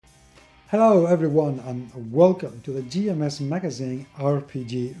Hello everyone and welcome to the GMS Magazine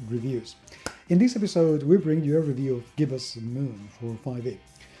RPG Reviews. In this episode we bring you a review of Gibbous Moon for 5e.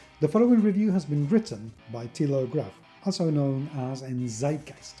 The following review has been written by Thilo Graf, also known as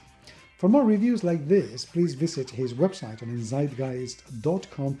Endzeitgeist. For more reviews like this, please visit his website on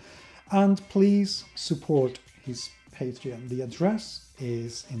endzeitgeist.com and please support his Patreon. The address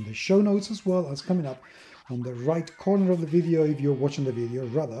is in the show notes as well as coming up on the right corner of the video if you're watching the video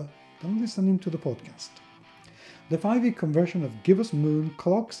rather than listening to the podcast. The 5e conversion of Gibbous Moon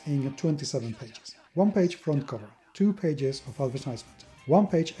clocks in 27 pages. 1 page front cover, 2 pages of advertisement, 1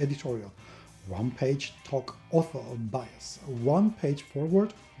 page editorial, 1 page talk author bias, 1 page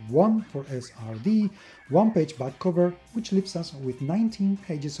forward, 1 for SRD, 1 page back cover, which leaves us with 19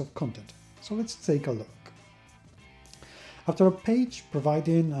 pages of content. So let's take a look. After a page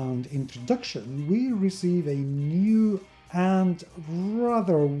providing an introduction, we receive a new and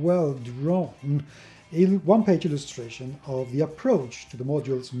rather well-drawn 1-page illustration of the approach to the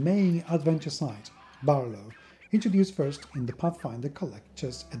module's main adventure site, Barlow, introduced first in the Pathfinder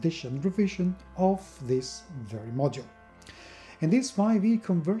Collector's Edition revision of this very module. In this 5e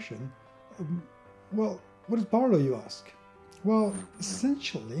conversion, what is Barlow, you ask? Well,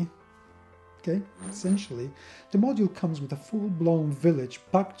 essentially, the module comes with a full-blown village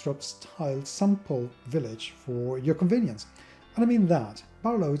backdrop-style sample village for your convenience. And I mean that.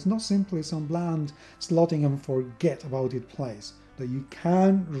 Barlow is not simply some bland slotting and forget about it place, though you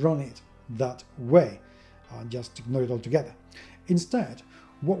can run it that way and just ignore it altogether. Instead,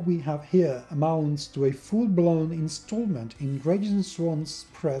 what we have here amounts to a full-blown installment in Swan's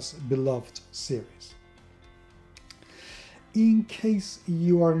Press beloved series. In case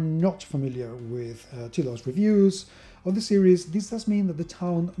you are not familiar with Thilo's reviews of the series, this does mean that the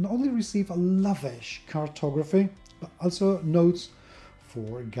town not only receives a lavish cartography, but also notes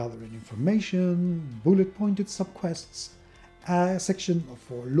for gathering information, bullet-pointed subquests, a section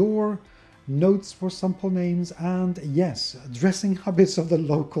for lore, notes for sample names, and yes, dressing habits of the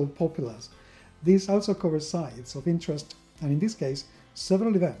local populace. This also covers sites of interest, and in this case,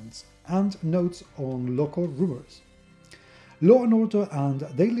 several events and notes on local rumors. Law and order and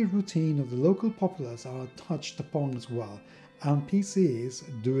daily routine of the local populace are touched upon as well, and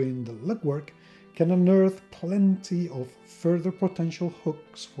PCs doing the legwork can unearth plenty of further potential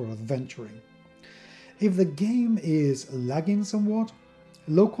hooks for adventuring. If the game is lagging somewhat,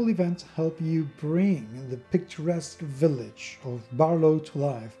 local events help you bring the picturesque village of Barlow to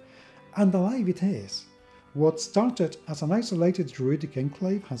life, and alive it is. What started as an isolated druidic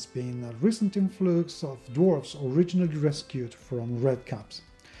enclave has been a recent influx of dwarves originally rescued from redcaps,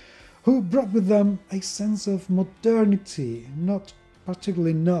 who brought with them a sense of modernity not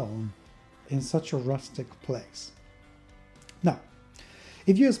particularly known in such a rustic place. Now,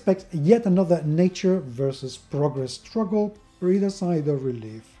 if you expect yet another nature versus progress struggle, read aside or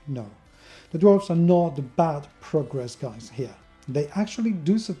relief, no. The dwarves are not the bad progress guys here. They actually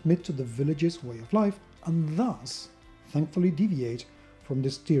do submit to the village's way of life and thus thankfully deviate from the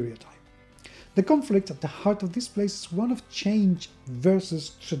stereotype. The conflict at the heart of this place is one of change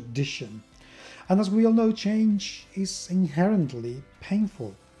versus tradition. And as we all know, change is inherently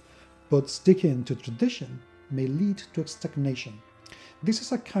painful, but sticking to tradition may lead to stagnation. This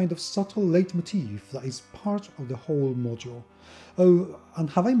is a kind of subtle leitmotif that is part of the whole module. Oh, and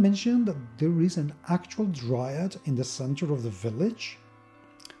have I mentioned that there is an actual dryad in the center of the village?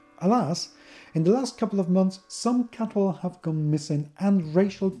 Alas, in the last couple of months, some cattle have gone missing and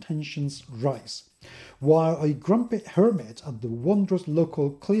racial tensions rise, while a grumpy hermit at the wondrous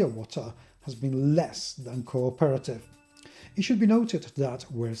local Clearwater has been less than cooperative. It should be noted that,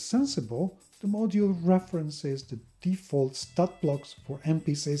 where sensible, the module references the default stat blocks for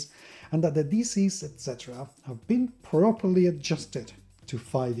NPCs and that the DCs, etc. have been properly adjusted to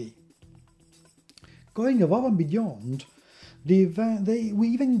 5e. Going above and beyond, we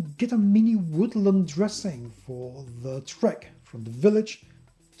even get a mini woodland dressing for the trek from the village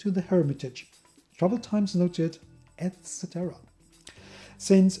to the hermitage, travel times noted, etc.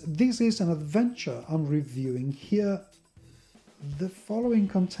 Since this is an adventure I'm reviewing here, the following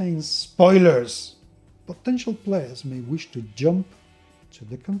contains spoilers. Potential players may wish to jump to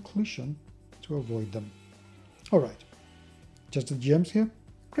the conclusion to avoid them. Alright, just the GMs here?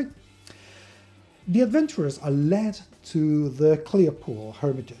 Great. The adventurers are led to the Clearpool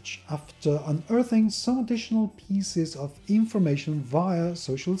Hermitage after unearthing some additional pieces of information via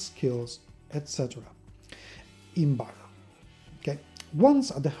social skills, etc. in Barlow. Okay. Once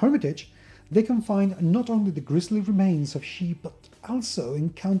at the Hermitage, they can find not only the grisly remains of sheep, but also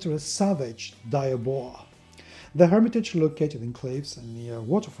encounter a savage diaboa. The hermitage, located in cliffs and near a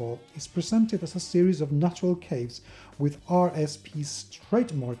waterfall, is presented as a series of natural caves with RSP's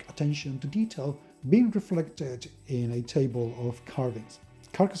trademark attention to detail being reflected in a table of carvings,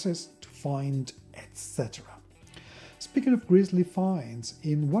 carcasses to find, etc. Speaking of grisly finds,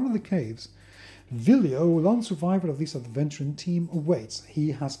 in one of the caves, Vilio, lone survivor of this adventuring team, awaits.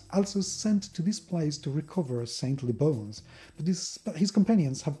 He has also sent to this place to recover saintly bones, but his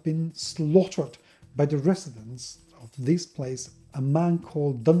companions have been slaughtered by the residents of this place, a man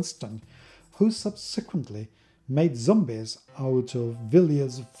called Dunstan, who subsequently made zombies out of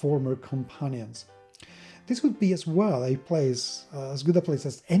Vilio's former companions. This would be as well a place, as good a place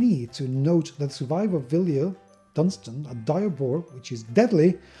as any, to note that the survivor of Vilio, Dunstan, a dire boar, which is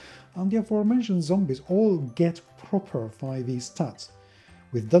deadly, and the aforementioned zombies all get proper 5e stats,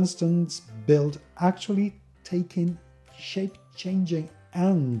 with Dunstan's build actually taking shape-changing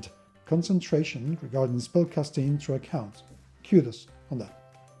and concentration regarding spellcasting into account. Kudos on that.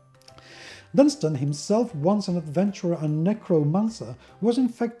 Dunstan himself, once an adventurer and necromancer, was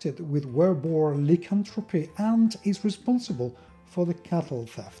infected with wereboar lycanthropy and is responsible for the cattle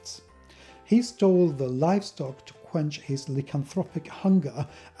thefts. He stole the livestock to quench his lycanthropic hunger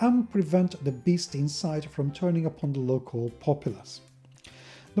and prevent the beast inside from turning upon the local populace.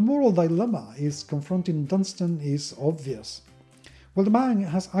 The moral dilemma is confronting Dunstan is obvious. While the man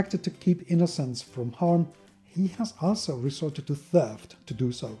has acted to keep innocents from harm, he has also resorted to theft to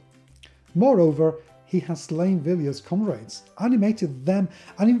do so. Moreover, he has slain Vilio's comrades, animated them,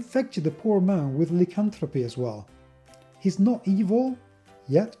 and infected the poor man with lycanthropy as well. He's not evil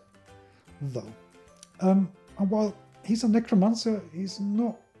yet, though. And while he's a necromancer, he's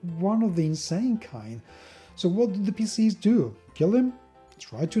not one of the insane kind. So what did the PCs do? Kill him?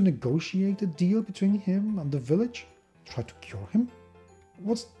 Try to negotiate a deal between him and the village? Try to cure him?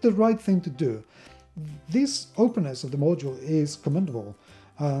 What's the right thing to do? This openness of the module is commendable,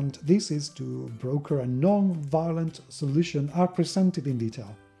 and this is to broker a non-violent solution are presented in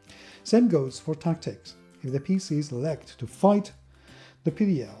detail. Same goes for tactics. If the PCs elect to fight, the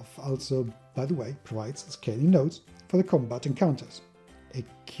PDF also, by the way, provides scaling notes for the combat encounters, a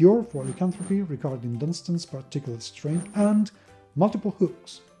cure for lycanthropy regarding Dunstan's particular strength, and multiple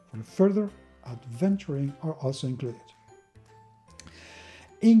hooks for further adventuring are also included.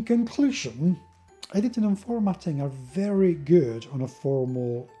 In conclusion, editing and formatting are very good on a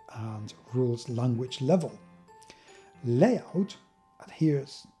formal and rules language level. Layout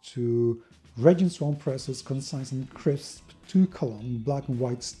adheres to Swan Press's concise and crisp 2-column black and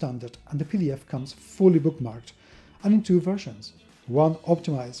white standard, and the PDF comes fully bookmarked and in 2 versions, one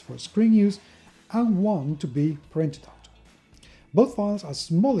optimized for screen use and one to be printed out. Both files are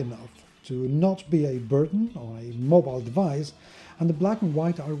small enough to not be a burden on a mobile device, and the black and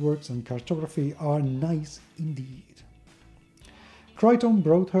white artworks and cartography are nice indeed. Crichton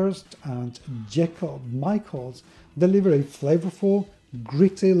Broadhurst and Jacob Michaels deliver a flavorful,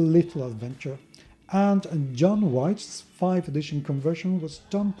 gritty little adventure, and John White's 5th edition conversion was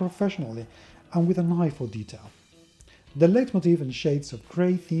done professionally and with an eye for detail. The leitmotif and shades of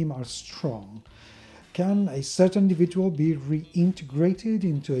grey theme are strong. Can a certain individual be reintegrated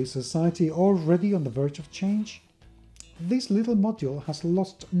into a society already on the verge of change? This little module has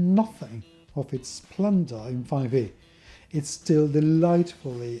lost nothing of its splendour in 5e. It's still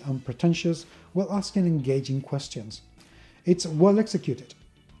delightfully unpretentious while asking engaging questions. It's well executed,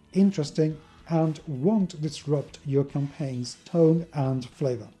 interesting, and won't disrupt your campaign's tone and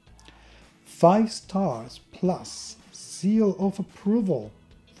flavour. 5 stars plus seal of approval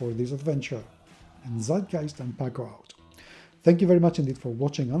for this adventure. Endzeitgeist and Paco out. Thank you very much indeed for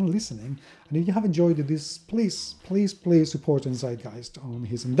watching and listening, and if you have enjoyed this, please support Endzeitgeist on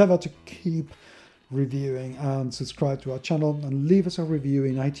his endeavour to keep reviewing, and subscribe to our channel and leave us a review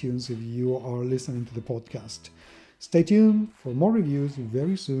in iTunes if you are listening to the podcast. Stay tuned for more reviews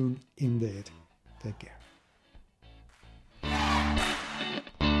very soon indeed. Take care.